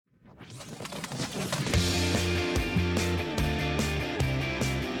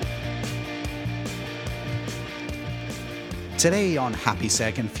Today on Happy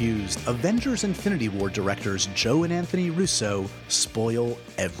Sad Confused, Avengers Infinity War directors Joe and Anthony Russo spoil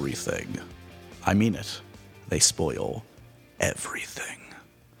everything. I mean it. They spoil everything.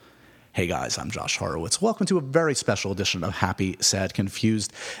 Hey guys, I'm Josh Horowitz. Welcome to a very special edition of Happy Sad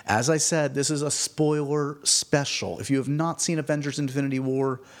Confused. As I said, this is a spoiler special. If you have not seen Avengers Infinity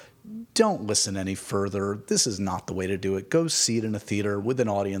War, don't listen any further. This is not the way to do it. Go see it in a theater with an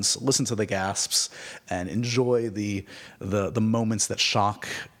audience, listen to the gasps, and enjoy the moments that shock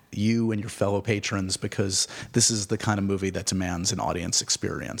you and your fellow patrons, because this is the kind of movie that demands an audience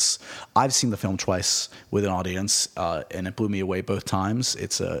experience. I've seen the film twice with an audience, and it blew me away both times.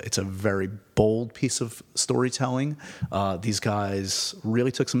 It's a very bold piece of storytelling. These guys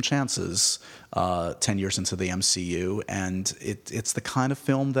really took some chances 10 years into the MCU, and it's the kind of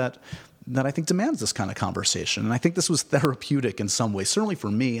film that I think demands this kind of conversation. And I think this was therapeutic in some ways, certainly for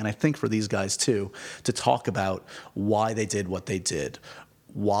me, and I think for these guys too, to talk about why they did what they did.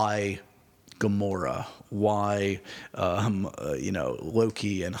 Why Gamora? Why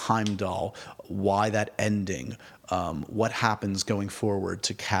Loki and Heimdall? Why that ending? What happens going forward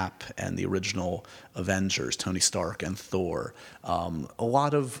to Cap and the original Avengers, Tony Stark and Thor? A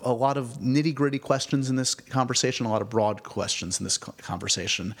lot of nitty-gritty questions in this conversation, a lot of broad questions in this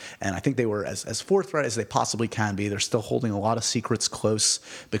conversation, and I think they were as forthright as they possibly can be. They're still holding a lot of secrets close,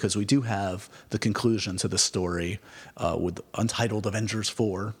 because we do have the conclusion to the story with Untitled Avengers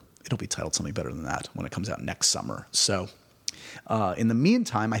 4. It'll be titled something better than that when it comes out next summer. So in the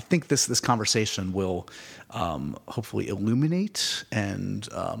meantime, I think this conversation will hopefully illuminate and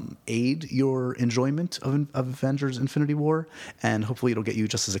aid your enjoyment of Avengers Infinity War, and hopefully it'll get you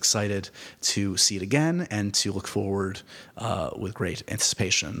just as excited to see it again and to look forward with great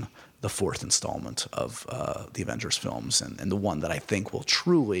anticipation the fourth installment of the Avengers films, and the one that I think will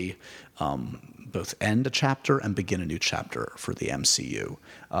truly both end a chapter and begin a new chapter for the MCU.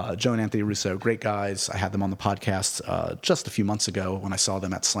 Joe and Anthony Russo, great guys. I had them on the podcast just a few months ago when I saw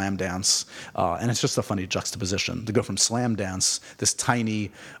them at Slam Dance, and it's just a funny juxtaposition to go from Slam Dance, this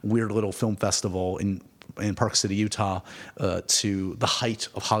tiny, weird little film festival in Park City, Utah, to the height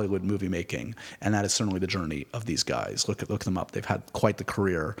of Hollywood movie making, and that is certainly the journey of these guys. Look them up. They've had quite the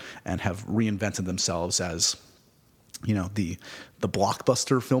career and have reinvented themselves as, you know, the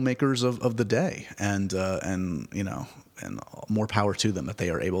blockbuster filmmakers of the day, and more power to them that they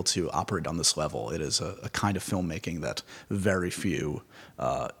are able to operate on this level. It is a kind of filmmaking that very few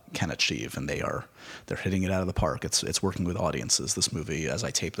can achieve, and they're hitting it out of the park. It's working with audiences. This movie, as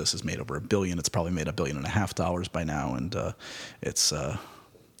I tape this, has made over $1 billion. It's probably made $1.5 billion by now, and it's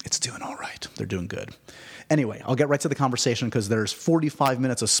doing all right. They're doing good. Anyway, I'll get right to the conversation, because there's 45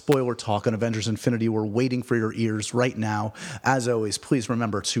 minutes of spoiler talk on Avengers Infinity War waiting for your ears right now. As always, please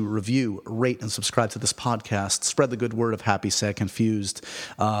remember to review, rate, and subscribe to this podcast. Spread the good word of Happy, Sad, Confused.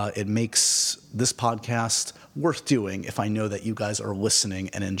 It makes this podcast worth doing if I know that you guys are listening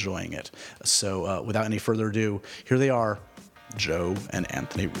and enjoying it. So without any further ado, here they are, Joe and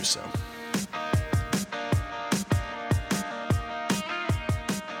Anthony Russo.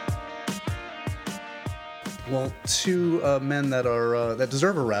 Well, two men that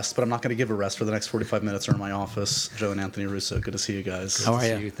deserve a rest, but I'm not going to give a rest for the next 45 minutes are in my office. Joe and Anthony Russo. Good to see you guys. How are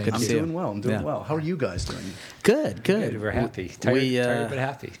you? I'm doing well. I'm doing well. How are you guys doing? Good. We're happy. Tired but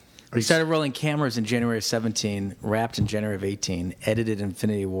happy. We started rolling cameras in January of 17, wrapped in January of 18, edited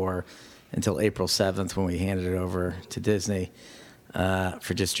Infinity War until April 7th when we handed it over to Disney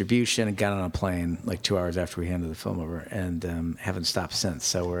for distribution, and got on a plane like 2 hours after we handed the film over, and haven't stopped since.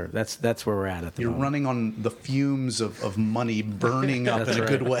 So that's where we're at the moment. You're running on the fumes of money burning up in a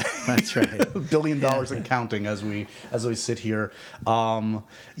good way. That's right. $1 billion and counting as we sit here. I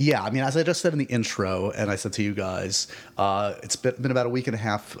mean, as I just said in the intro, and I said to you guys, it's been about a week and a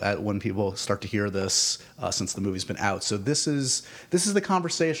half when people start to hear this since the movie's been out. So this is the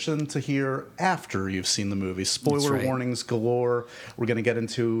conversation to hear after you've seen the movie. Spoiler warnings galore. We're going to get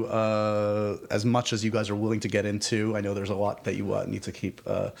into as much as you guys are willing to get into. I know there's a lot that you need to keep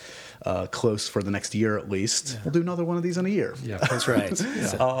close for the next year at least. Yeah. We'll do another one of these in a year. Yeah, that's right.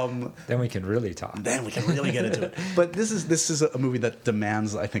 Then we can really talk. Then we can really get into it. But this is a movie that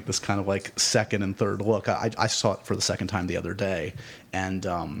demands, I think, this kind of like second and third look. I saw it for the second time the other day, and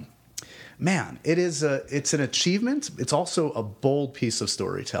man, it's an achievement. It's also a bold piece of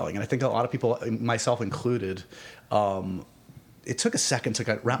storytelling, and I think a lot of people, myself included, it took a second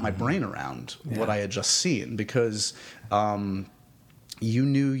to wrap my brain around what I had just seen, because you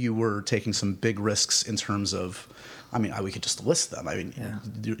knew you were taking some big risks in terms of, I mean, we could just list them. I mean,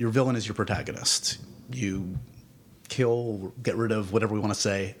 your villain is your protagonist. You kill, get rid of, whatever we want to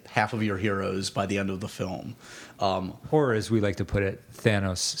say, half of your heroes by the end of the film. Or as we like to put it,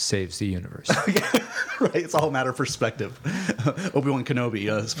 Thanos saves the universe. Right, it's all a matter of perspective. Obi-Wan Kenobi,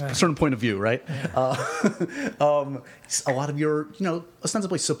 a certain point of view, right? Yeah. A lot of your,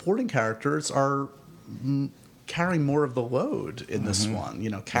 ostensibly supporting characters are carrying more of the load in this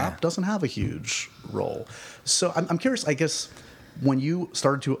one. Cap doesn't have a huge role. So I'm curious, I guess, when you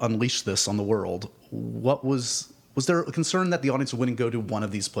started to unleash this on the world, was there a concern that the audience wouldn't go to one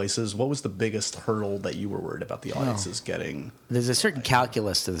of these places? What was the biggest hurdle that you were worried about the audiences getting? There's a certain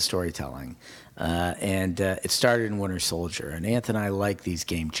calculus to the storytelling, and it started in Winter Soldier. And Anthony and I like these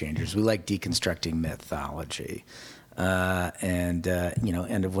game changers. We like deconstructing mythology. End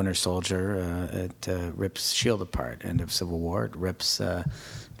of Winter Soldier, it rips S.H.I.E.L.D. apart. End of Civil War, it rips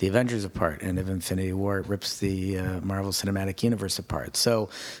the Avengers apart. End of Infinity War, it rips the Marvel Cinematic Universe apart. So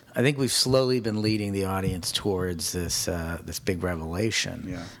I think we've slowly been leading the audience towards this big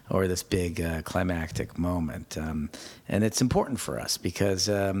revelation or this big climactic moment. And it's important for us because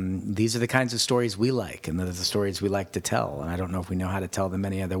these are the kinds of stories we like, and they're the stories we like to tell. And I don't know if we know how to tell them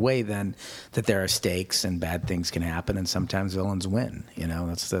any other way than that there are stakes and bad things can happen, and sometimes villains win.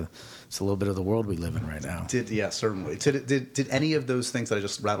 It's a little bit of the world we live in right now. Certainly. Did any of those things that I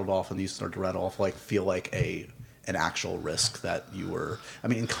just rattled off and you started to rattle off feel like an actual risk that you were? I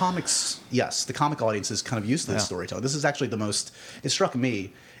mean, in comics, yes, the comic audience is kind of used to this storytelling. This is actually it struck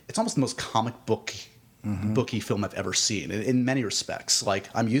me, it's almost the most comic booky film I've ever seen in many respects.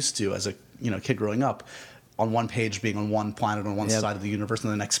 I'm used to, as a kid growing up, on one page being on one planet on one side of the universe,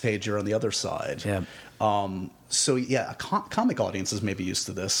 and the next page you're on the other side. Comic audiences may be used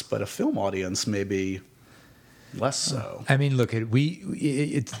to this, but a film audience maybe less so. I mean, look,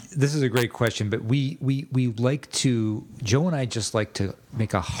 this is a great question, but we like to, Joe and I just like to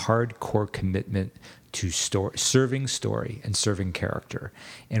make a hardcore commitment to serving story and serving character.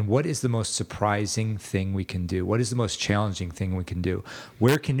 And what is the most surprising thing we can do? What is the most challenging thing we can do?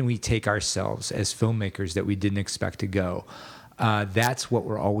 Where can we take ourselves as filmmakers that we didn't expect to go? That's what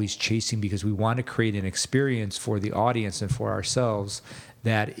we're always chasing, because we want to create an experience for the audience and for ourselves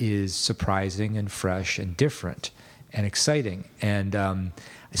that is surprising and fresh and different and exciting. And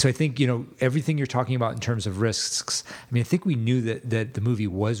so I think, everything you're talking about in terms of risks, I mean, I think we knew that the movie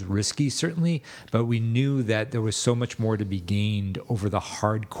was risky, certainly, but we knew that there was so much more to be gained over the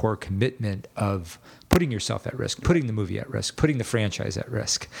hardcore commitment of putting yourself at risk, putting the movie at risk, putting the franchise at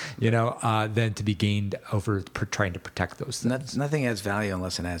risk, than to be gained over trying to protect those things. Nothing has value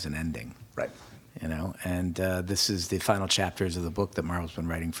unless it has an ending. Right. And this is the final chapters of the book that Marvel's been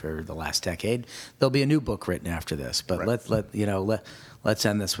writing for the last decade. There'll be a new book written after this, but let's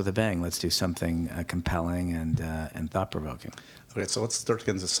end this with a bang. Let's do something compelling and thought-provoking. Okay, so let's start to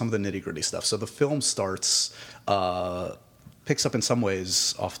get into some of the nitty-gritty stuff. So the film starts, picks up in some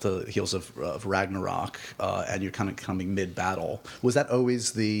ways off the heels of Ragnarok, and you're kind of coming mid-battle. Was that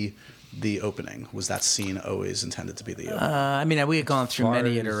always the opening? Was that scene always intended to be the opening? We had gone through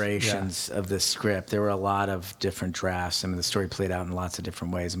many iterations of this script. There were a lot of different drafts. I mean, the story played out in lots of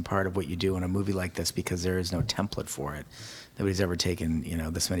different ways. And part of what you do in a movie like this, because there is no template for it, nobody's ever taken,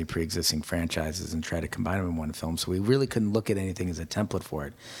 this many pre-existing franchises and tried to combine them in one film. So we really couldn't look at anything as a template for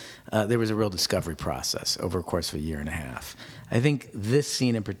it. There was a real discovery process over a course of a year and a half. I think this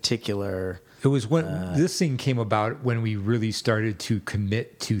scene in particular... It was when this scene came about when we really started to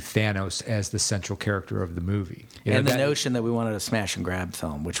commit to Thanos as the central character of the movie. The notion that we wanted a smash and grab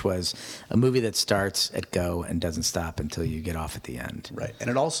film, which was a movie that starts at go and doesn't stop until you get off at the end. Right. And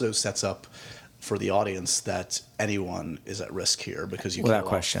it also sets up for the audience that anyone is at risk here, because you without kill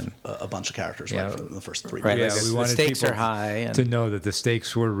question off a bunch of characters right from the first three. Right. We wanted the stakes people are high to know that the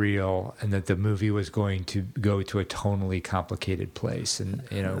stakes were real and that the movie was going to go to a tonally complicated place, and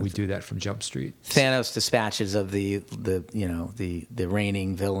we do that from Jump Street. Thanos dispatches of the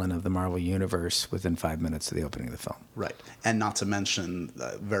reigning villain of the Marvel universe within 5 minutes of the opening of the film. Right, and not to mention,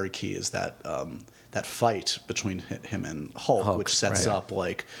 very key is that that fight between him and Hulk, which sets up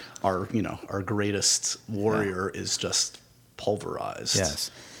our greatest warrior is just pulverized. Yes.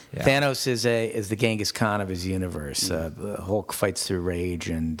 Yeah. Thanos is the Genghis Khan of his universe. Hulk fights through rage,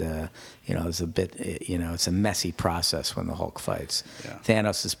 and it's a bit it's a messy process when the Hulk fights. Yeah.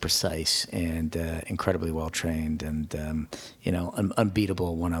 Thanos is precise and incredibly well trained, and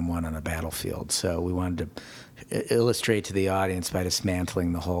unbeatable one-on-one on a battlefield. So we wanted to illustrate to the audience by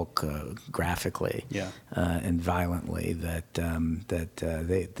dismantling the Hulk graphically and violently that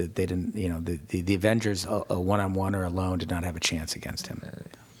they didn't the Avengers a one-on-one or alone did not have a chance against him.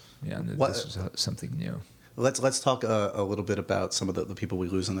 This was something new. Let's talk a little bit about some of the people we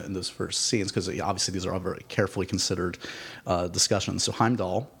lose in those first scenes, because obviously these are all very carefully considered discussions. So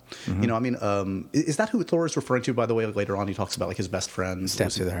Heimdall, you know, I mean, is that who Thor is referring to? By the way, later on he talks about like his best friend.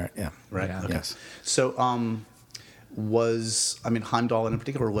 Steps to the heart. Yeah. Right. Yeah. Okay. Yes. So Heimdall, and in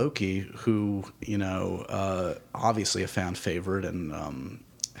particular Loki, who, you know, obviously a fan favorite, and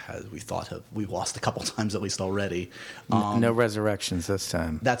we've lost a couple times at least already. No resurrections this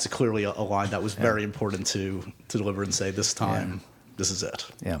time. That's clearly a line that was very important to deliver and say, this time, this is it.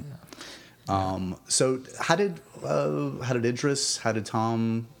 Yeah. So how did Idris, how did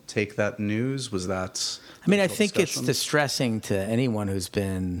Tom take that news? Was that? I mean, I think it's distressing to anyone who's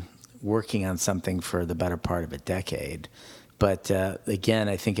been working on something for the better part of a decade. But again,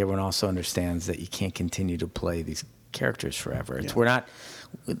 I think everyone also understands that you can't continue to play these characters forever. We're not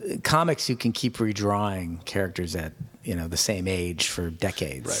comics. You can keep redrawing characters at the same age for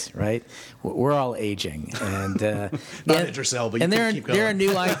decades, right? We're all aging, and not Idris Elba, but there are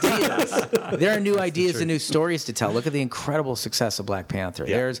new ideas. There are new ideas and new stories to tell. Look at the incredible success of Black Panther.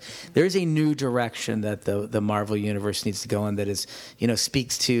 Yeah. There's a new direction that the Marvel universe needs to go in that is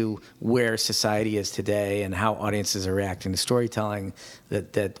speaks to where society is today and how audiences are reacting to storytelling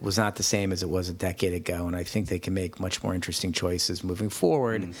that was not the same as it was a decade ago. And I think they can make much more interesting choices moving forward.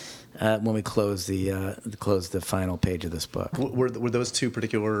 When we close the final page of this book. Were those two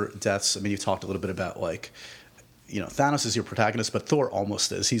particular deaths? I mean, you've talked a little bit about Thanos is your protagonist, but Thor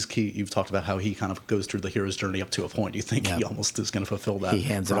almost is. He's key. You've talked about how he kind of goes through the hero's journey up to a point. You think he almost is going to fulfill that. He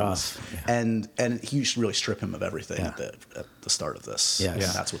hands promise. it off, and he should really strip him of everything at the start of this. Yes.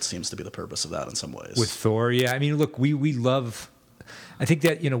 And that's what seems to be the purpose of that in some ways. With Thor, yeah. I mean, look, we love. I think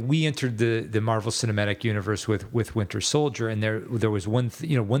that we entered the Marvel Cinematic Universe with Winter Soldier, and there was one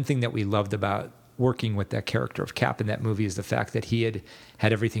thing that we loved about working with that character of Cap in that movie is the fact that he had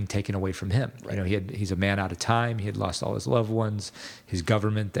everything taken away from him. Right. He's a man out of time. He had lost all his loved ones. His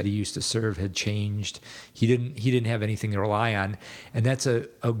government that he used to serve had changed. He didn't have anything to rely on, and that's a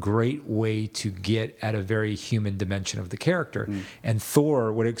great way to get at a very human dimension of the character. And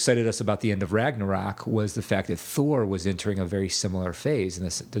Thor, what excited us about the end of Ragnarok was the fact that Thor was entering a very similar phase in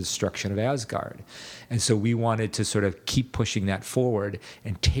the destruction of Asgard, and so we wanted to sort of keep pushing that forward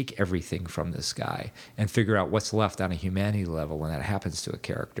and take everything from this guy and figure out what's left on a humanity level when that happens to a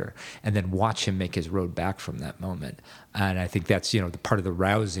character, and then watch him make his road back from that moment. And I think that's the part of the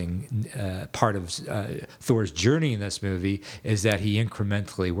rousing part of Thor's journey in this movie is that he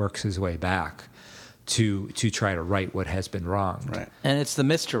incrementally works his way back to try to right what has been wronged. Right. And it's the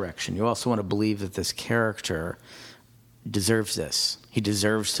misdirection. You also want to believe that this character deserves this. He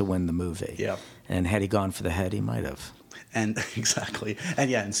deserves to win the movie. Yeah. And had he gone for the head, he might have. And exactly.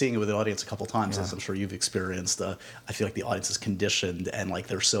 And seeing it with the audience a couple times, as I'm sure you've experienced, I feel like the audience is conditioned and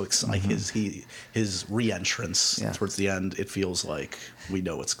they're so excited. His re-entrance towards the end, it feels like we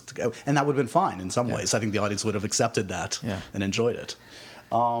know what's to go. And that would have been fine in some ways. I think the audience would have accepted that and enjoyed it.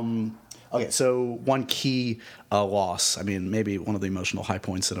 Okay, so one key loss, I mean, maybe one of the emotional high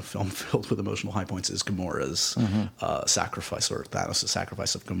points in a film filled with emotional high points is Gamora's sacrifice, or Thanos'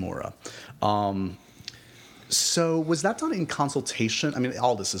 sacrifice of Gamora. So was that done in consultation? I mean,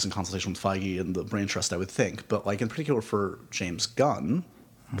 all this is in consultation with Feige and the Brain Trust, I would think. But in particular for James Gunn,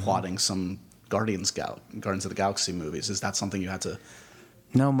 plotting some Guardians of the Galaxy movies, is that something you had to...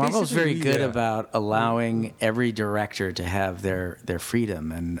 No, Marvel's very Basically, good about allowing every director to have their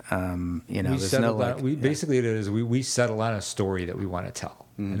freedom, and there's no basically it is we settle on a story that we want to tell,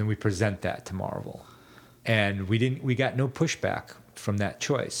 and then we present that to Marvel, and we got no pushback from that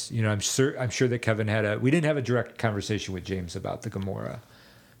choice. I'm sure that Kevin we didn't have a direct conversation with James about the Gamora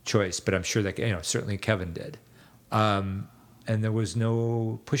choice, but I'm sure that certainly Kevin did, and there was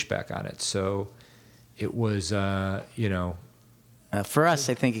no pushback on it, so it was for us,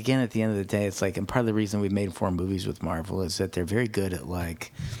 I think, again, at the end of the day, it's and part of the reason we've made 4 movies with Marvel is that they're very good at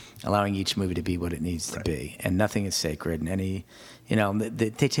allowing each movie to be what it needs to be, and nothing is sacred. And they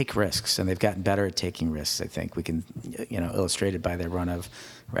take risks, and they've gotten better at taking risks. I think we can, illustrated by their run of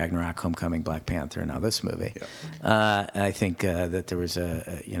Ragnarok, Homecoming, Black Panther, and now this movie. Yeah. And I think that there was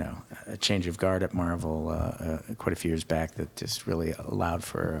a change of guard at Marvel quite a few years back that just really allowed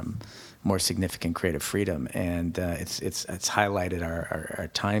for more significant creative freedom, and it's highlighted our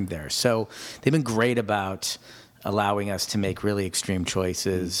time there. So they've been great about allowing us to make really extreme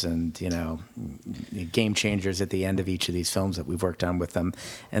choices and game changers at the end of each of these films that we've worked on with them,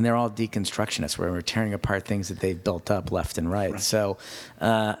 and they're all deconstructionists where we're tearing apart things that they've built up left and right. So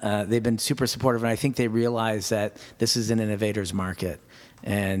they've been super supportive, and I think they realize that this is an innovator's market.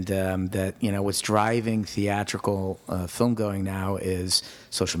 and that what's driving theatrical film going now is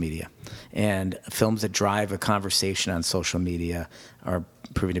social media, and films that drive a conversation on social media are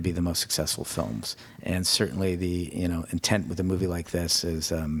proving to be the most successful films. And certainly the intent with a movie like this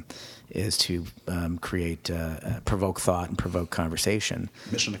is to create, provoke thought and provoke conversation.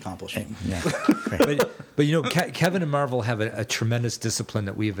 Mission accomplished. Yeah, right. But Kevin and Marvel have a tremendous discipline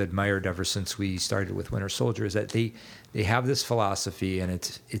that we've admired ever since we started with Winter Soldier. Is that they have this philosophy, and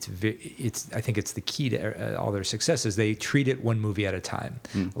it's I think it's the key to all their successes. They treat it one movie at a time.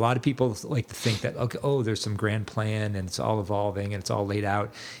 A lot of people like to think that there's some grand plan and it's all evolving and it's all laid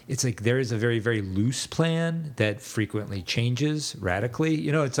out. It's like there is a very, very loose plan that frequently changes radically.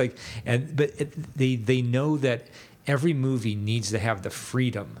 It's like, they know that every movie needs to have the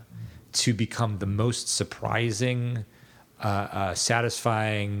freedom to become the most surprising,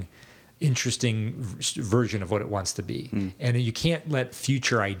 satisfying, interesting version of what it wants to be. And you can't let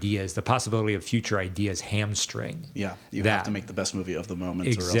the possibility of future ideas hamstring. Yeah, you have to make the best movie of the moment.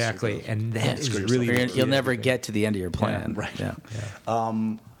 Exactly, or else and that is really... You'll never get to the end of your plan. Right. Yeah.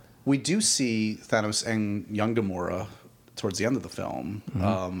 We do see Thanos and young Gamora towards the end of the film,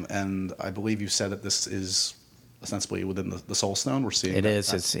 and I believe you said that this is ostensibly within the Soul Stone. We're seeing it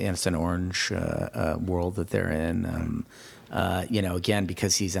is. It's an orange world that they're in. Again,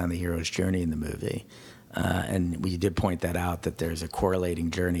 because he's on the hero's journey in the movie. And we did point that out, that there's a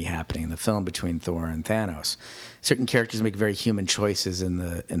correlating journey happening in the film between Thor and Thanos. Certain characters make very human choices in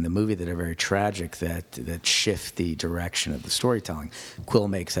the movie that are very tragic, that shift the direction of the storytelling. Quill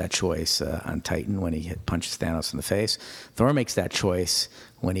makes that choice on Titan when he punches Thanos in the face. Thor makes that choice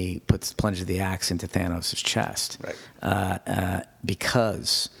when he plunges the axe into Thanos' chest,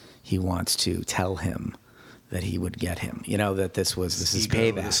 because he wants to tell him that he would get him. That this is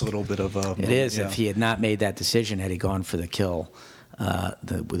payback. This little bit of a... It is. Yeah. If he had not made that decision, had he gone for the kill,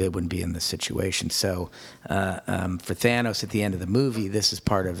 they wouldn't be in this situation. So for Thanos at the end of the movie, this is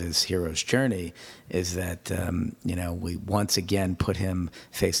part of his hero's journey, is that, we once again put him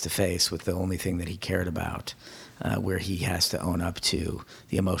face to face with the only thing that he cared about, where he has to own up to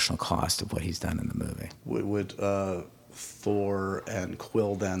the emotional cost of what he's done in the movie. Would Thor and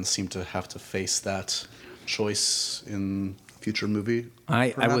Quill then seem to have to face that choice in future movie?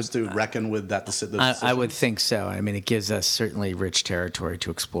 I would to reckon with that decision. I would think so. I mean, it gives us certainly rich territory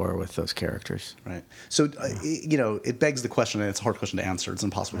to explore with those characters. Right. So, it begs the question, and it's a hard question to answer. It's an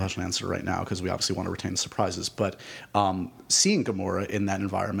impossible question to answer right now because we obviously want to retain the surprises. But seeing Gamora in that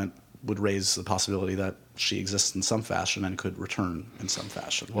environment would raise the possibility that she exists in some fashion and could return in some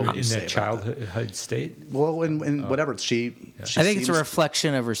fashion. What would you say in that childhood state? Well, in whatever she I think it's a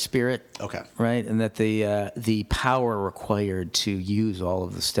reflection of her spirit. Okay. Right, and that the power required to use all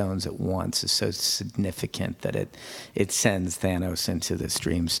of the stones at once is so significant that it sends Thanos into this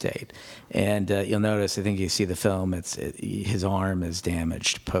dream state. And you'll notice, I think you see the film, his arm is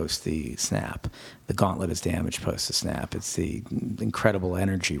damaged post the snap. The gauntlet is damaged post the snap. It's the incredible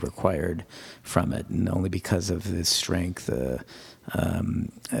energy required from it, and only because of his strength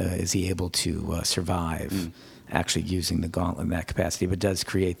is he able to survive actually using the gauntlet in that capacity. But it does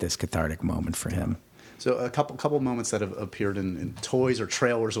create this cathartic moment for him. So a couple moments that have appeared in toys or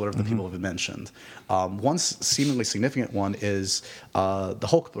trailers or whatever the people have mentioned. One seemingly significant one is the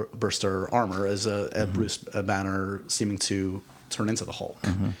Hulkbuster armor as a Bruce Banner seeming to turn into the Hulk.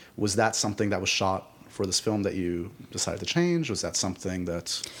 Was that something that was shot for this film that you decided to change? Was that something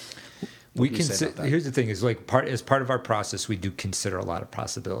that... We consider. Here's the thing: is as part of our process, we do consider a lot of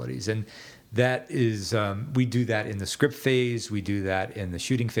possibilities, and that is we do that in the script phase, we do that in the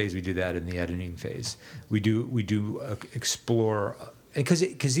shooting phase, we do that in the editing phase. We do explore. Because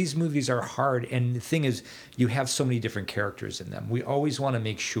these movies are hard, and the thing is, you have so many different characters in them. We always want to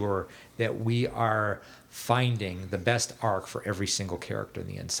make sure that we are finding the best arc for every single character in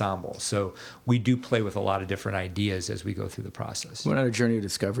the ensemble. So we do play with a lot of different ideas as we go through the process. We're on a journey of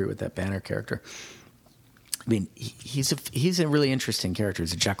discovery with that Banner character. I mean, he's a really interesting character.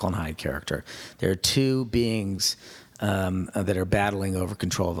 He's a Jekyll and Hyde character. There are two beings that are battling over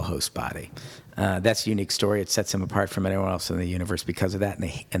control of a host body. That's a unique story. It sets him apart from anyone else in the universe because of that.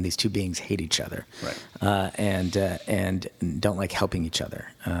 And these two beings hate each other, and don't like helping each other.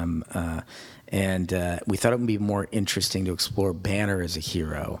 And we thought it would be more interesting to explore Banner as a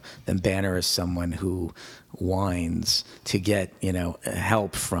hero than Banner as someone who whines to get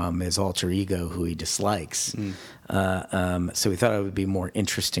help from his alter ego who he dislikes. So we thought it would be a more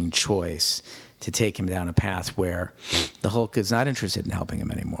interesting choice to take him down a path where the Hulk is not interested in helping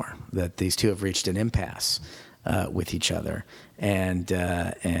him anymore, that these two have reached an impasse. with each other, and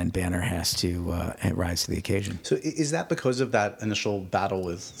Banner has to rise to the occasion. So is that because of that initial battle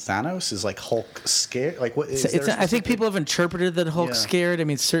with Thanos? Is like Hulk scared? Like what? Is there I think people have interpreted that Hulk's scared. I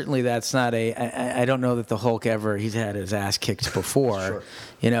mean, certainly that's not I don't know that the Hulk he's had his ass kicked before,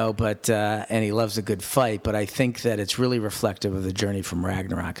 Sure. But and he loves a good fight. But I think that it's really reflective of the journey from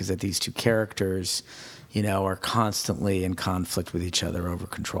Ragnarok, is that these two characters, are constantly in conflict with each other over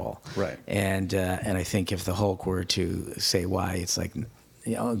control. Right. And I think if the Hulk were to say why, it's like,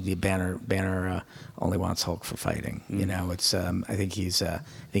 the Banner only wants Hulk for fighting. It's I think he's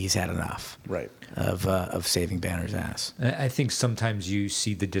had enough. Right. Of saving Banner's ass. I think sometimes you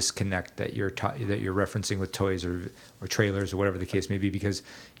see the disconnect that you're referencing with toys or trailers or whatever the case may be, because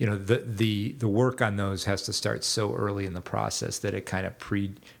the work on those has to start so early in the process that it kind of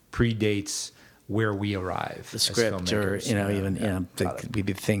predates where we arrive. The script, or could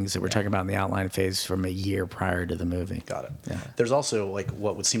be things that we're talking about in the outline phase from a year prior to the movie. Got it. Yeah. There's also like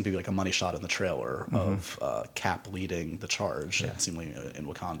what would seem to be like a money shot in the trailer of Cap leading the charge, seemingly in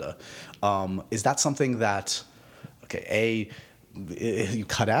Wakanda. Is that something that, A, you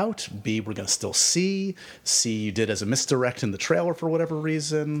cut out, B, we're going to still see, C, you did as a misdirect in the trailer for whatever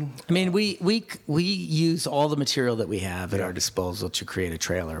reason? I mean, we use all the material that we have at our disposal to create a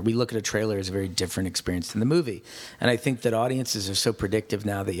trailer. We look at a trailer as a very different experience than the movie. And I think that audiences are so predictive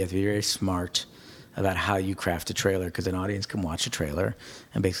now that you have to be very smart about how you craft a trailer, because an audience can watch a trailer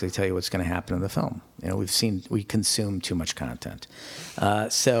and basically tell you what's going to happen in the film. We consume too much content.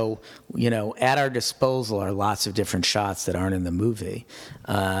 So, at our disposal are lots of different shots that aren't in the movie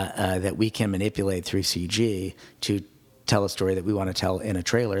that we can manipulate through CG to tell a story that we want to tell in a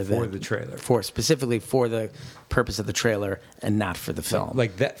trailer. Specifically for the purpose of the trailer and not for the film.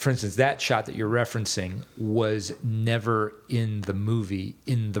 Like that, for instance, that shot that you're referencing was never in the movie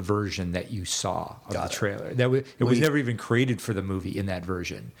in the version that you saw of the trailer. It was never even created for the movie in that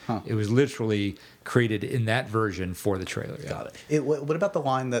version. It was literally created in that version for the trailer. Yeah. Got it. What about the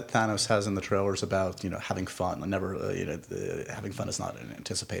line that Thanos has in the trailers about having fun? Having fun is not an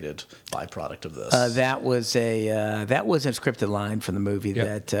anticipated byproduct of this. That was a scripted line from the movie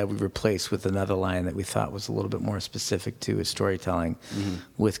that we replaced with another line that we thought was a little bit more specific to his storytelling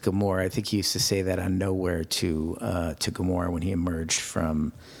with Gamora. I think he used to say that on Nowhere to Gamora when he emerged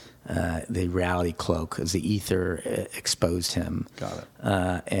from the reality cloak as the ether exposed him. Got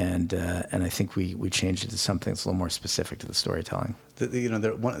it. And I think we changed it to something that's a little more specific to the storytelling.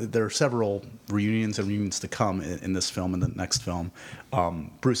 There are several reunions and reunions to come in this film and the next film.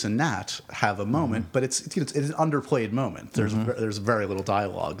 Bruce and Nat have a moment, but it's an underplayed moment. There's very little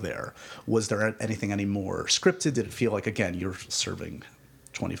dialogue there. Was there anything any more scripted? Did it feel like, again, you're serving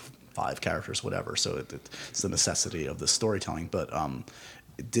 25 characters, whatever, so it's the necessity of the storytelling, but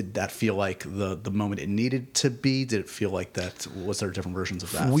did that feel like the moment it needed to be? Did it feel like that? Was there different versions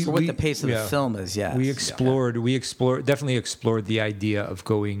of that? For what the pace of the film is, yes. We definitely explored the idea of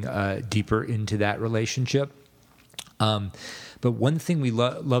going deeper into that relationship. But one thing we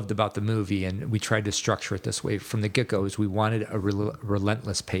loved about the movie, and we tried to structure it this way from the get-go, is we wanted a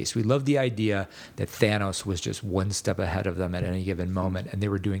relentless pace. We loved the idea that Thanos was just one step ahead of them at any given moment, and they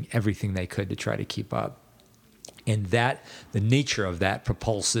were doing everything they could to try to keep up. And the nature of that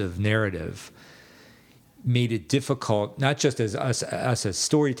propulsive narrative made it difficult, not just as us as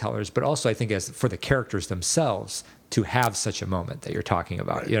storytellers, but also I think as for the characters themselves to have such a moment that you're talking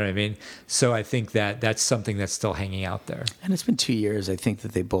about. Right. You know what I mean? So I think that's something that's still hanging out there. And it's been 2 years. I think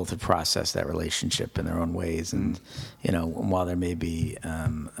that they both have processed that relationship in their own ways. And, while there may be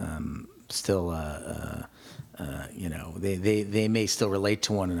still... they may still relate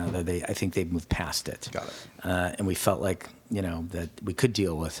to one another. I think they've moved past it. Got it. And we felt like, that we could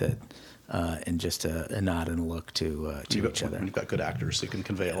deal with it in just a nod and a look to each other. You've got good actors who can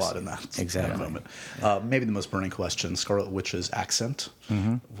convey a lot in that moment. Maybe the most burning question, Scarlet Witch's accent.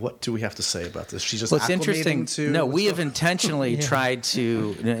 Mm-hmm. What do we have to say about this? She's just acclimating to... No, we have intentionally tried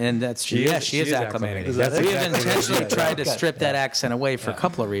to, and that's true. Yes, she is acclimating. We have intentionally tried to strip that accent away for a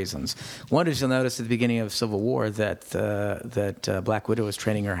couple of reasons. One is you'll notice at the beginning of Civil War that Black Widow is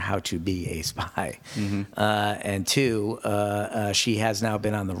training her how to be a spy. Mm-hmm. And two, she has now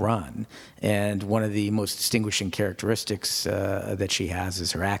been on the run. And one of the most distinguishing characteristics that she has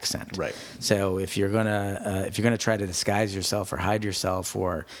is her accent. Right. So if you're gonna try to disguise yourself or hide yourself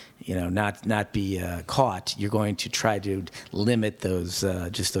or not be caught, you're going to try to limit those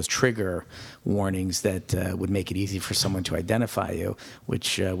trigger warnings that would make it easy for someone to identify you,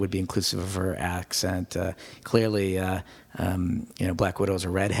 which would be inclusive of her accent. Clearly, Black Widow's a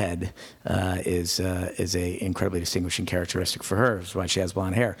redhead is a incredibly distinguishing characteristic for her. That's why she has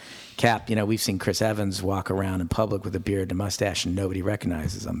blonde hair. Cap, we've seen Chris Evans walk around in public with a beard and a mustache, and nobody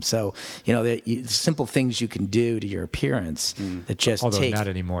recognizes him. So, simple things you can do to your appearance that just Although take not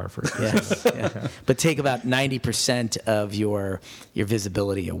anymore. For yes, yeah. But take about 90% of your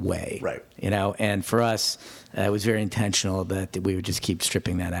visibility away. Right. And for us, it was very intentional that we would just keep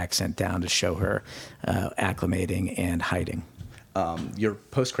stripping that accent down to show her acclimating and hiding. Your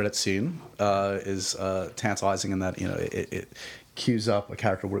post-credit scene is tantalizing in that it cues up a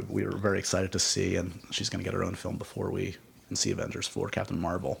character we were very excited to see, and she's going to get her own film before we can see Avengers 4, Captain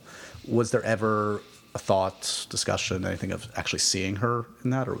Marvel. Was there ever a thought, discussion, anything of actually seeing her in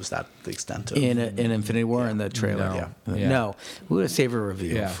that, or was that the extent of in Infinity War in the trailer? No, we would have saved a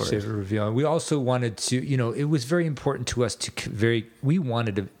reveal for save a reveal. And we also wanted to, it was very important to us we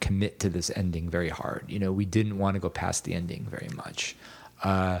wanted to commit to this ending very hard. We didn't want to go past the ending very much.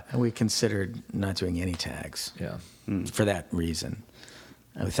 And we considered not doing any tags. Yeah. For that reason.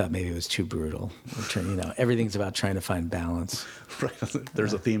 We thought maybe it was too brutal. Everything's about trying to find balance. Right.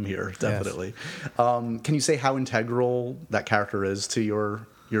 There's a theme here, definitely. Yes. Can you say how integral that character is to your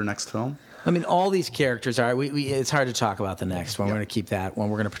next film? I mean, all these characters are. It's hard to talk about the next one. We're going to keep that one.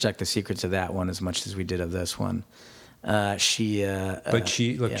 We're going to protect the secrets of that one as much as we did of this one. She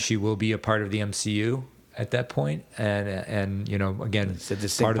will be a part of the MCU at that point, and again,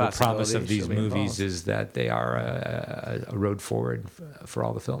 part of the promise of these movies is that they are a road forward for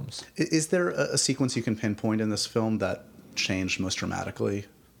all the films. Is there a sequence you can pinpoint in this film that changed most dramatically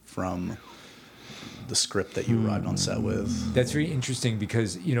from the script that you arrived on set with? That's very interesting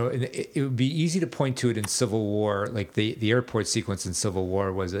because it would be easy to point to it in Civil War. Like the airport sequence in Civil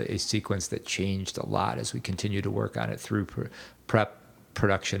War was a sequence that changed a lot as we continued to work on it through prep,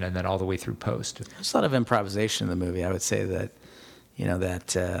 production, and then all the way through post. There's a lot of improvisation in the movie. I would say that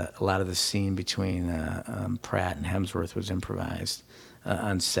a lot of the scene between Pratt and Hemsworth was improvised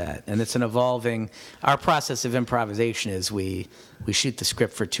on set, and it's an evolving. Our process of improvisation is we shoot the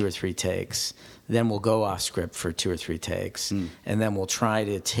script for 2 or 3 takes, then we'll go off script for 2 or 3 takes, and then we'll try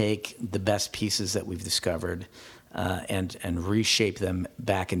to take the best pieces that we've discovered and reshape them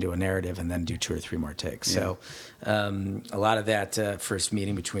back into a narrative, and then do 2 or 3 more takes. Yeah. So a lot of that first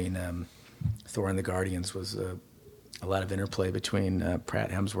meeting between Thor and the Guardians was a lot of interplay between Pratt,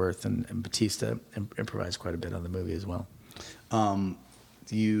 Hemsworth, and Bautista, improvised quite a bit on the movie as well.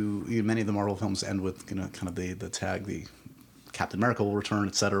 Many of the Marvel films end with kind of the tag, the Captain America will return,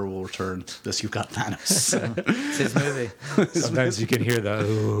 etc. will return. This, you've got Thanos. It's his movie. Sometimes you can hear the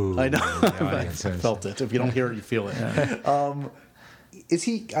ooh. I know. I felt it. If you don't hear it, you feel it. Yeah. Is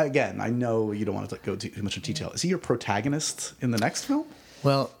he, again, I know you don't want to go too much into detail. Is he your protagonist in the next film?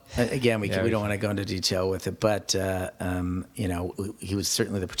 Well, again, we don't want to go into detail with it, but he was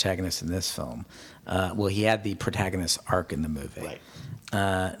certainly the protagonist in this film. He had the protagonist arc in the movie. Right.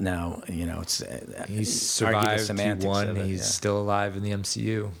 Now, it's he's survived. He won. He's still alive in the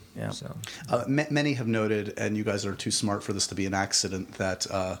MCU. Yeah. So many have noted, and you guys are too smart for this to be an accident, that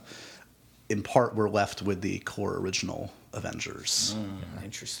in part we're left with the core original Avengers.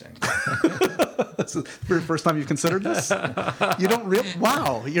 Interesting. This is the first time you've considered this? You don't really?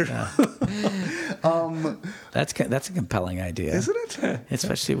 Wow. You're. That's a compelling idea, isn't it?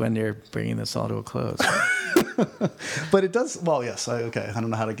 Especially when you're bringing this all to a close. But it does. Well, yes. I don't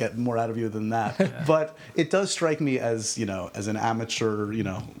know how to get more out of you than that. Yeah. But it does strike me as as an amateur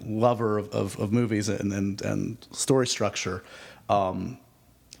lover of movies and story structure. In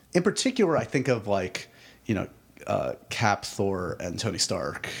particular, I think of Cap, Thor, and Tony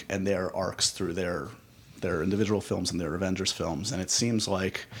Stark and their arcs through their individual films and their Avengers films, and it seems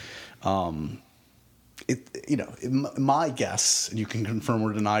like, my guess, and you can confirm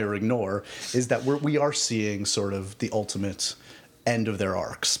or deny or ignore, is that we are seeing sort of the ultimate end of their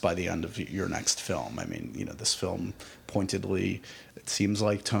arcs by the end of your next film. I mean, this film pointedly, it seems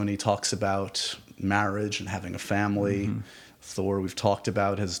like Tony talks about marriage and having a family. Mm-hmm. Thor, we've talked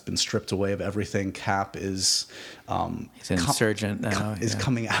about, has been stripped away of everything. Cap is he's an insurgent now. Is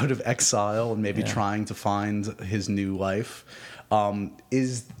coming out of exile and maybe trying to find his new life.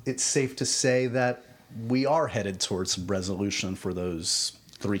 Is it safe to say that we are headed towards some resolution for those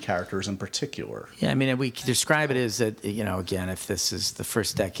 3 characters in particular? Yeah, I mean, we describe it as that, again, if this is the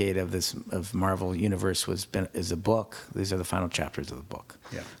first decade of Marvel Universe is a book, these are the final chapters of the book.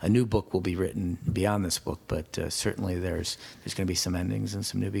 Yeah. A new book will be written beyond this book, but certainly there's going to be some endings and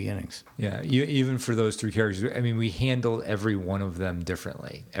some new beginnings. Yeah, even for those 3 characters, I mean, we handled every one of them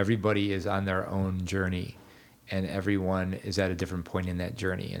differently. Everybody is on their own journey, and everyone is at a different point in that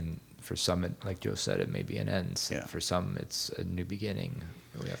journey. And For some, like Joe said, it may be an end. Yeah. For some, it's a new beginning.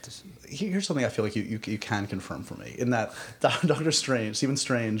 We have to see. Here's something I feel like you can confirm for me, in that Doctor Strange, Stephen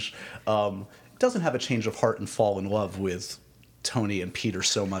Strange, doesn't have a change of heart and fall in love with Tony and Peter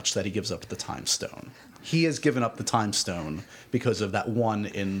so much that he gives up the Time Stone. He has given up the Time Stone because of that 1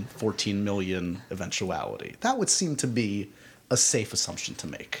 in 14 million eventuality. That would seem to be a safe assumption to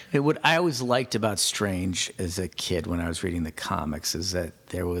make. What I always liked about Strange as a kid when I was reading the comics is that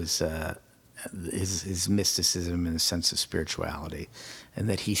there was his mysticism and a sense of spirituality, and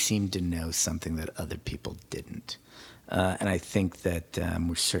that he seemed to know something that other people didn't. And I think that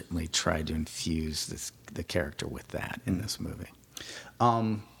we certainly tried to infuse the character with that in this movie.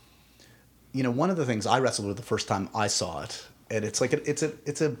 One of the things I wrestled with the first time I saw it, and it's like it's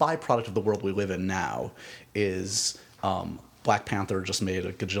a byproduct of the world we live in now, is Black Panther just made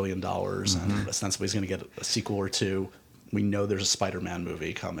 $1 gajillion, and ostensibly he's going to get a sequel or two. We know there's a Spider-Man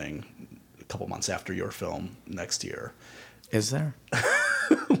movie coming a couple months after your film next year. Is there?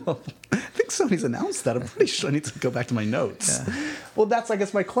 Well, I think Sony's announced that. I'm pretty sure. I need to go back to my notes. Yeah. Well, that's, I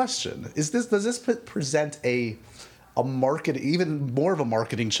guess, my question. Does this present a market, even more of a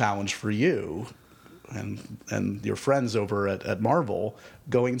marketing challenge for you and your friends over at Marvel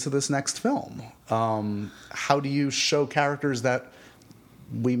going into this next film? How do you show characters that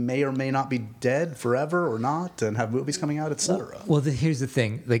we may or may not be dead forever or not, and have movies coming out, etc.? Well, here's the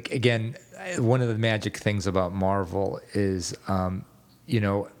thing. Like, again, one of the magic things about Marvel is,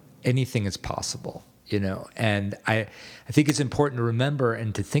 anything is possible. And I think it's important to remember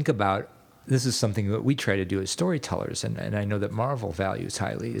and to think about. This is something that we try to do as storytellers, and I know that Marvel values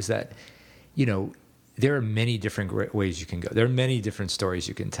highly, is that, there are many different ways you can go. There are many different stories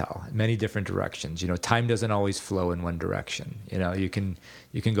you can tell, many different directions. Time doesn't always flow in one direction. You can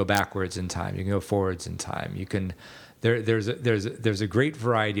go backwards in time. You can go forwards in time. You can. There's a great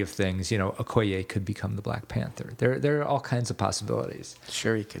variety of things. Okoye could become the Black Panther. There are all kinds of possibilities.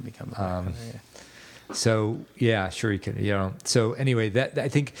 Sure, he could become the Black Panther. Yeah. So yeah, sure you can. So anyway, that I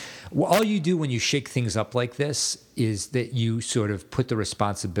think all you do when you shake things up like this is that you sort of put the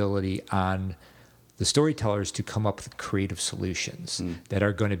responsibility on the storytellers to come up with creative solutions that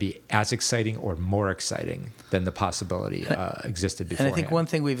are going to be as exciting or more exciting than the possibility existed before. And I think one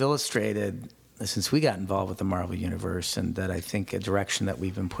thing we've illustrated since we got involved with the Marvel Universe, and that I think a direction that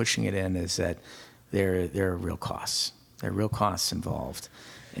we've been pushing it in, is that there are real costs. There are real costs involved.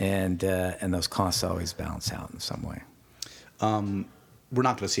 And those costs always balance out in some way. We're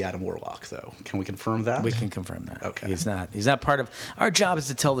not going to see Adam Warlock, though. Can we confirm that? We can confirm that. Okay. He's not part of... Our job is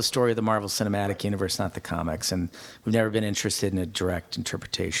to tell the story of the Marvel Cinematic Universe, not the comics. And we've never been interested in a direct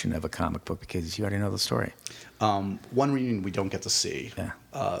interpretation of a comic book because you already know the story. One reunion we don't get to see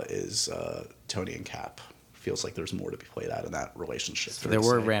is Tony and Cap. Feels like there's more to be played out in that relationship. So there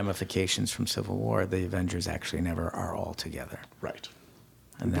were ramifications from Civil War. The Avengers actually never are all together. Right.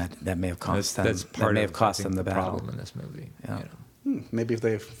 And that may have cost them. That's part of the battle. problem in this movie. Yeah. Maybe if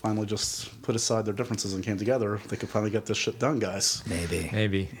they finally just put aside their differences and came together, they could finally get this shit done, guys. Maybe. Yeah.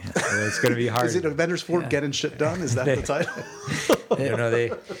 It's going to be hard. Is it Avengers 4 Getting Shit Done? Is that the title?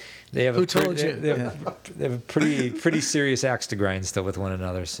 They have Who told you? They have pretty serious axe to grind still with one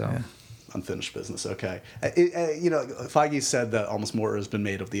another. So. Yeah. Unfinished business. Okay. Feige said that almost more has been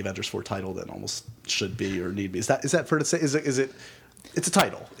made of the Avengers 4 title than almost should be or need be. Is that fair to say? Is it? It's a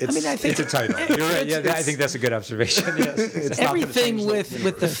title. I think it's a title. You're right. Yeah, I think that's a good observation. Yes. Everything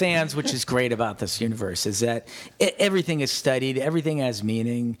with the fans, which is great about this universe, is that everything is studied. Everything has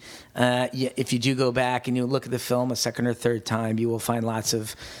meaning. If you do go back and you look at the film a second or third time, you will find lots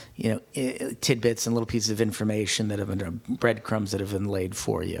of tidbits and little pieces of information that have been breadcrumbs that have been laid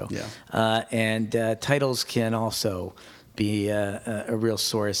for you. Yeah. And titles can also be a real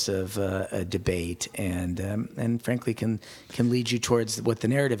source of a debate and frankly can lead you towards what the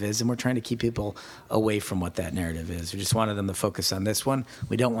narrative is, and we're trying to keep people away from what that narrative is. We just wanted them to focus on this one.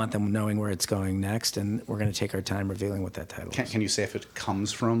 We don't want them knowing where it's going next, and we're going to take our time revealing what that title is. Can you say if it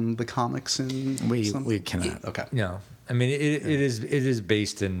comes from the comics? We cannot. Okay. No, I mean it is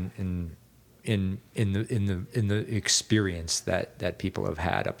based in the experience that people have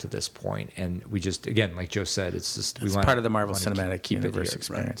had up to this point, and we just, again, like Joe said, it's part of the Marvel Cinematic Universe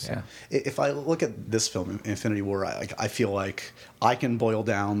experience. Right. Yeah. If I look at this film, Infinity War, I feel like I can boil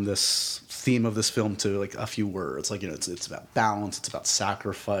down this theme of this film to like a few words. Like it's about balance, it's about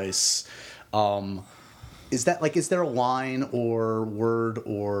sacrifice. Is there a line or word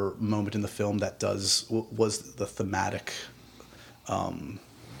or moment in the film that was the thematic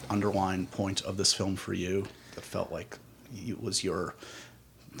underlying point of this film for you that felt like it was your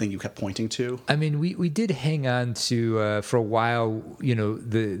thing you kept pointing to? I mean, we did hang on to for a while.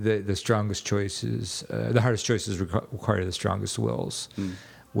 The strongest choices, the hardest choices require the strongest wills,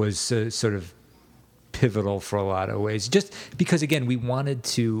 was sort of pivotal for a lot of ways. Just because, again, we wanted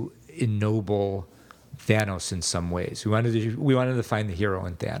to ennoble Thanos in some ways. We wanted to find the hero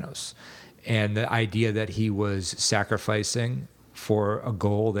in Thanos, and the idea that he was sacrificing for a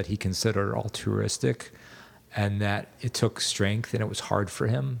goal that he considered altruistic, and that it took strength and it was hard for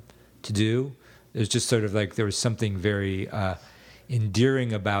him to do. It was just sort of like there was something very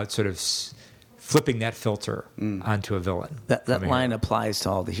endearing about sort of flipping that filter onto a villain. That line applies to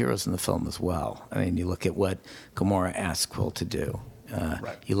all the heroes in the film as well. I mean, you look at what Gamora asks Quill to do.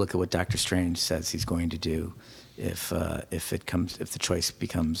 Right. You look at what Doctor Strange says he's going to do if the choice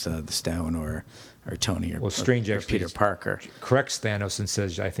becomes the Stone or Tony or Strange or actually Peter Parker. corrects Thanos and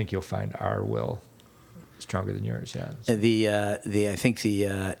says, "I think you'll find our will stronger than yours." Yeah. I think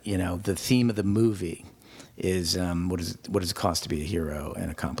the theme of the movie is what does it cost to be a hero in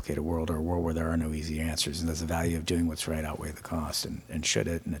a complicated world, or a world where there are no easy answers, and does the value of doing what's right outweigh the cost, and should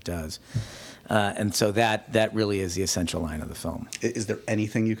it, and it does. And so that really is the essential line of the film. Is there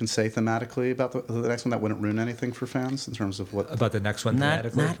anything you can say thematically about the next one that wouldn't ruin anything for fans in terms of what? About the next one Not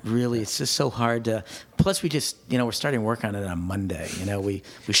thematically? really. It's just so hard to. Plus, we just we're starting work on it on Monday.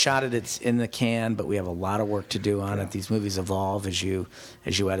 We shot it. It's in the can, but we have a lot of work to do on it. These movies evolve as you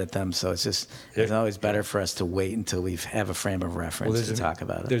edit them, so it's always better for us to wait until we have a frame of reference to talk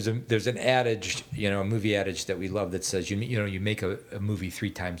about it. There's an adage, a movie adage that we love that says you make a movie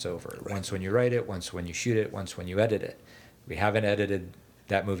 3 times over. Right. Once when you write it, once when you shoot it, once when you edit it. We haven't edited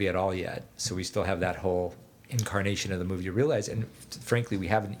that movie at all yet, so we still have that whole incarnation of the movie to realize. And frankly, we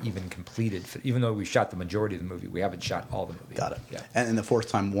haven't even completed, even though we shot the majority of the movie, we haven't shot all the movie. Got it. Yeah. And the fourth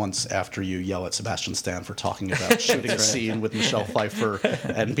time, once after you yell at Sebastian Stan for talking about shooting a scene with Michelle Pfeiffer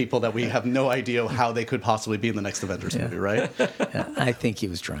and people that we have no idea how they could possibly be in the next Avengers movie, right? Yeah, I think he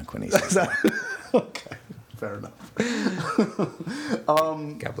was drunk when he said that. Okay. Fair enough.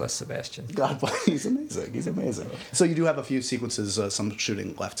 God bless Sebastian. God bless. He's amazing. He's amazing. So you do have a few sequences, some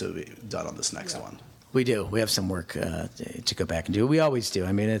shooting left to be done on this next one. We do. We have some work to go back and do. We always do.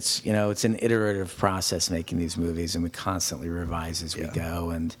 I mean, it's an iterative process making these movies, and we constantly revise as we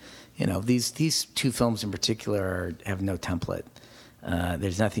go. And these 2 films in particular have no template.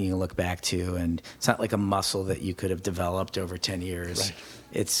 There's nothing you can look back to, and it's not like a muscle that you could have developed over 10 years. Right.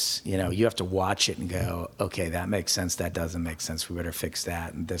 It's you have to watch it and go, okay, that makes sense. That doesn't make sense. We better fix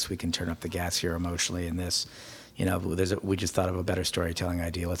that. And this, we can turn up the gas here emotionally. And this. We just thought of a better storytelling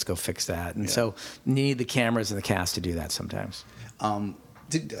idea. Let's go fix that. And so you need the cameras and the cast to do that sometimes. I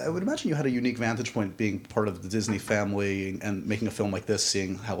would imagine you had a unique vantage point being part of the Disney family and making a film like this,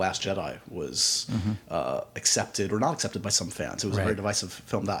 seeing how Last Jedi was accepted or not accepted by some fans. It was a very divisive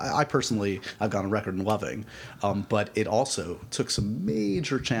film that I personally, I've gone on record in loving. But it also took some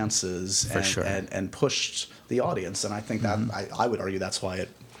major chances and pushed the audience. And I think that I would argue that's why it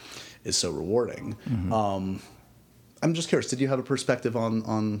is so rewarding. I'm just curious, did you have a perspective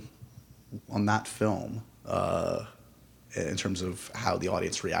on that film in terms of how the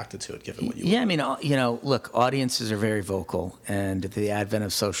audience reacted to it, given what you I mean, look, audiences are very vocal, and at the advent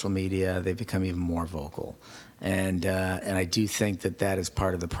of social media, they become even more vocal. And I do think that is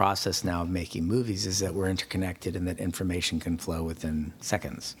part of the process now of making movies, is that we're interconnected and that information can flow within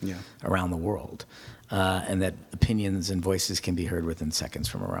seconds around the world. And that opinions and voices can be heard within seconds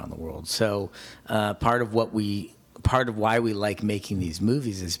from around the world. So part of why we like making these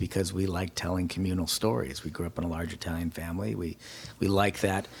movies is because we like telling communal stories. We grew up in a large Italian family. We like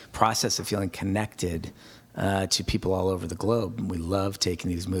that process of feeling connected to people all over the globe. We love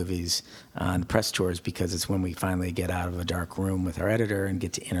taking these movies on press tours because it's when we finally get out of a dark room with our editor and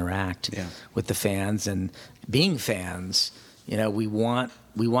get to interact with the fans. And being fans, we want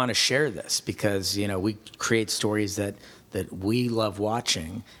to share this because we create stories that we love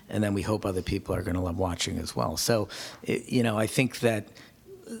watching, and then we hope other people are going to love watching as well. So, I think that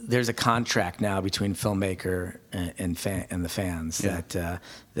there's a contract now between filmmaker and the fans that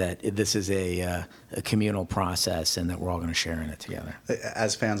this is a communal process, and that we're all going to share in it together.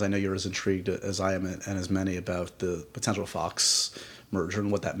 As fans, I know you're as intrigued as I am, and as many, about the potential Fox merger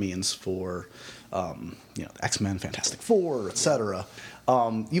and what that means for X-Men, Fantastic Four, etc.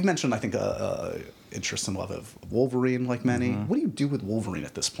 You've mentioned, I think, interest and love of Wolverine, like many. What do you do with Wolverine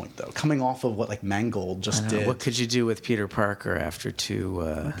at this point, though? Coming off of what like Mangold just did. What could you do with Peter Parker after two?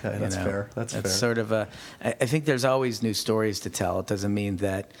 Okay, that's fair. That's fair. Sort of I think there's always new stories to tell. It doesn't mean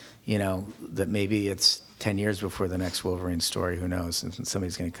that that maybe it's 10 years before the next Wolverine story. Who knows? And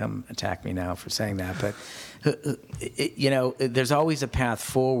somebody's going to come attack me now for saying that. But there's always a path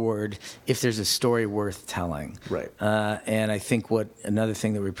forward if there's a story worth telling. Right. And I think another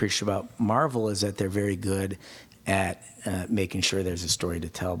thing that we appreciate about Marvel is that they're very good at making sure there's a story to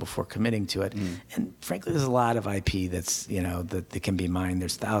tell before committing to it. And frankly, there's a lot of IP that's that can be mined.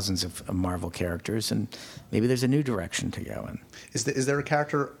 There's thousands of Marvel characters, and maybe there's a new direction to go in. Is there a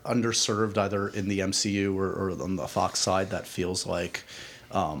character underserved either in the MCU or on the Fox side that feels like,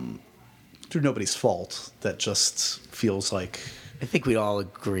 through nobody's fault, that just feels like? I think we all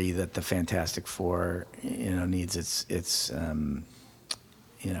agree that the Fantastic Four, needs its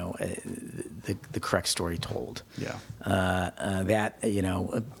the correct story told. Yeah.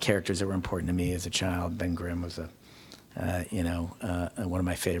 Characters that were important to me as a child. Ben Grimm was one of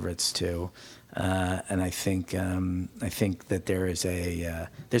my favorites too. And I think that there's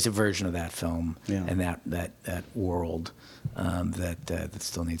a version of that film and that world that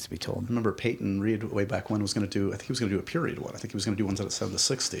still needs to be told. I remember Peyton Reed way back when was going to do. I think he was going to do a period one. I think he was going to do ones that set in the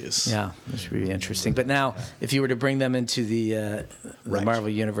 '60s. Yeah, this would be interesting. But now, if you were to bring them into the Marvel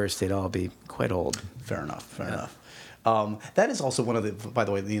universe, they'd all be quite old. Fair enough. That is also one of the, by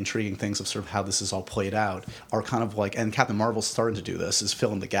the way, the intriguing things of sort of how this is all played out are kind of like, and Captain Marvel's starting to do this, is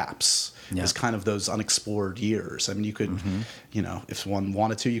fill in the gaps. Yeah. Is kind of those unexplored years. I mean, you could, if one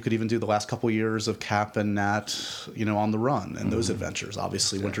wanted to, you could even do the last couple years of Cap and Nat, on the run and those adventures.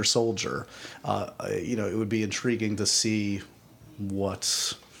 Obviously, Winter Soldier. It would be intriguing to see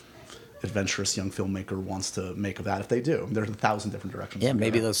what adventurous young filmmaker wants to make of that if they do. There's 1,000 different directions. Yeah,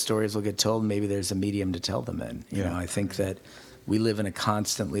 maybe those stories will get told. Maybe there's a medium to tell them in. You know, I think that we live in a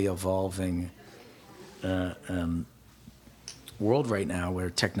constantly evolving world right now where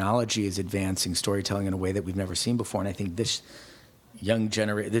technology is advancing storytelling in a way that we've never seen before. And I think this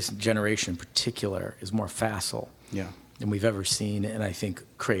generation in particular is more facile than we've ever seen, and I think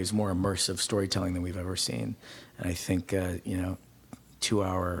craves more immersive storytelling than we've ever seen. And I think,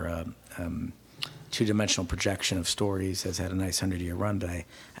 2-hour two-dimensional projection of stories has had a nice 100-year run, but I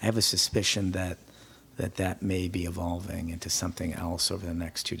have a suspicion that may be evolving into something else over the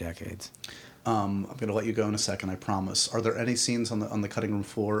next 2 decades. I'm going to let you go in a second, I promise. Are there any scenes on the cutting room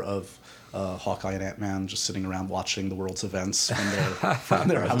floor of Hawkeye and Ant-Man just sitting around watching the world's events from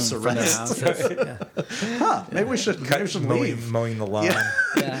their house arrest? Maybe we should leave. Mowing the lawn.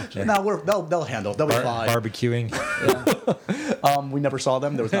 No, they'll handle it. They'll be fine. Barbecuing. We never saw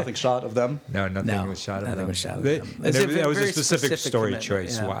them. There was nothing shot of them. No, nothing was shot of them. Nothing was shot of them. That was a specific story commitment.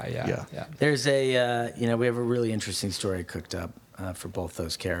 choice. Yeah. Why? Yeah. There's we have a really interesting story cooked up for both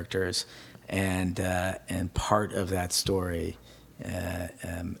those characters. And part of that story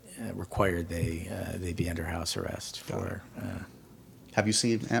required they be under house arrest for. Have you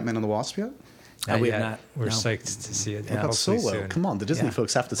seen Ant-Man and the Wasp yet? We have not. We're psyched to see it. What about Solo? Soon. Come on, the Disney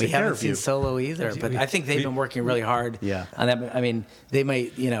folks have to take care of you. We haven't seen Solo either, but I think they've been working really hard on that. I mean, they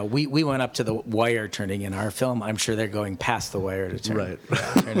might, we went up to the wire turning in our film. I'm sure they're going past the wire to turn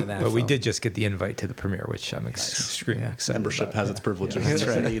to that. But we did just get the invite to the premiere, which I'm extremely excited Membership about. has its privileges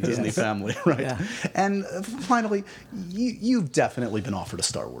in the Disney family, right? Yeah. And finally, you've definitely been offered a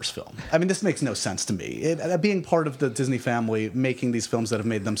Star Wars film. I mean, this makes no sense to me. Being part of the Disney family, making these films that have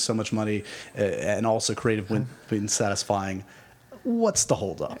made them so much money and also creative been satisfying. What's the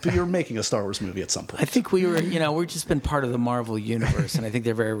holdup? You're making a Star Wars movie at some point. I think we've just been part of the Marvel universe, and I think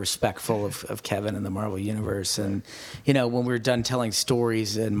they're very respectful of Kevin and the Marvel universe. And when we're done telling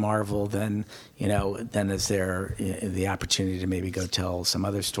stories in Marvel, then is there the opportunity to maybe go tell some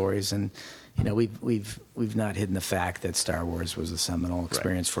other stories. And we've not hidden the fact that Star Wars was a seminal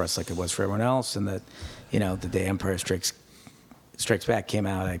experience for us, like it was for everyone else, and that the day Empire Strikes Back came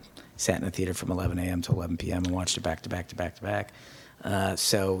out, I sat in the theater from 11 a.m. to 11 p.m. and watched it back to back to back to back.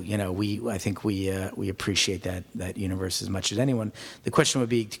 So I think we appreciate that universe as much as anyone. The question would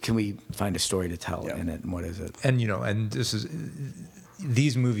be, can we find a story to tell in it, and what is it? And and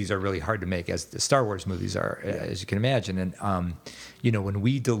these movies are really hard to make, as the Star Wars movies are, as you can imagine. And when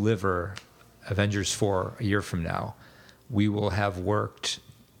we deliver Avengers 4 a year from now, we will have worked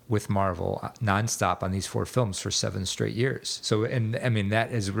with Marvel nonstop on these 4 films for 7 straight years. So, and I mean, that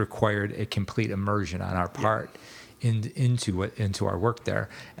has required a complete immersion on our part into our work there,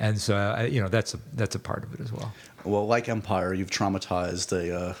 and so that's a part of it as well. Well, like Empire, you've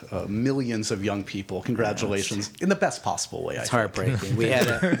traumatized millions of young people. Congratulations, in the best possible way. It's heartbreaking. We had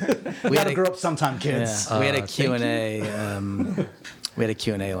to grow up sometime, kids. Yeah, we had a Q&A. We had a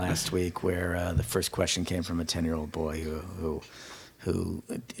Q&A last week where the first question came from a 10-year-old boy who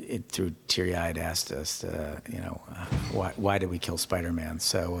through teary-eyed asked us, why did we kill Spider-Man?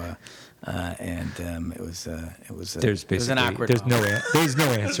 So, it was an awkward. There's no answer. There's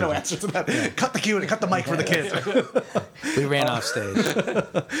no answer to that. Yeah. Cut the Q&A. Cut the mic for the kid. We ran off stage.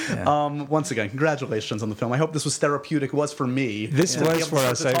 Yeah. Once again, congratulations on the film. I hope this was therapeutic. It was for me. This was for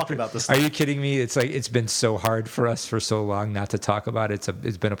us. Talk about this are you kidding me? It's like it's been so hard for us for so long not to talk about it.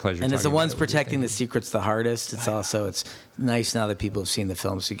 It's been a pleasure. And as the ones protecting the secrets the hardest, it's nice now that people have seen the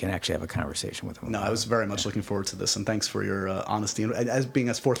film, so you can actually have a conversation with them. No, I was very much looking forward to this, and thanks for your honesty and as being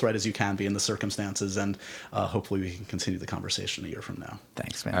as forthright as you can be in the circumstances, and hopefully we can continue the conversation a year from now.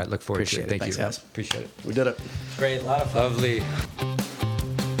 Thanks, man. All right, look forward to it. Thank Thanks, you. guys. Appreciate it. We did it. Great, a lot of fun. Lovely.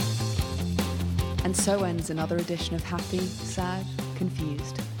 And so ends another edition of Happy, Sad,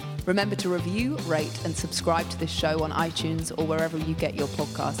 Confused. Remember to review, rate, and subscribe to this show on iTunes or wherever you get your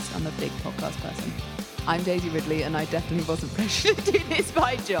podcasts. I'm a big podcast person. I'm Daisy Ridley, and I definitely wasn't pressured to do this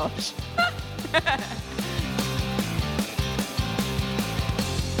by Josh.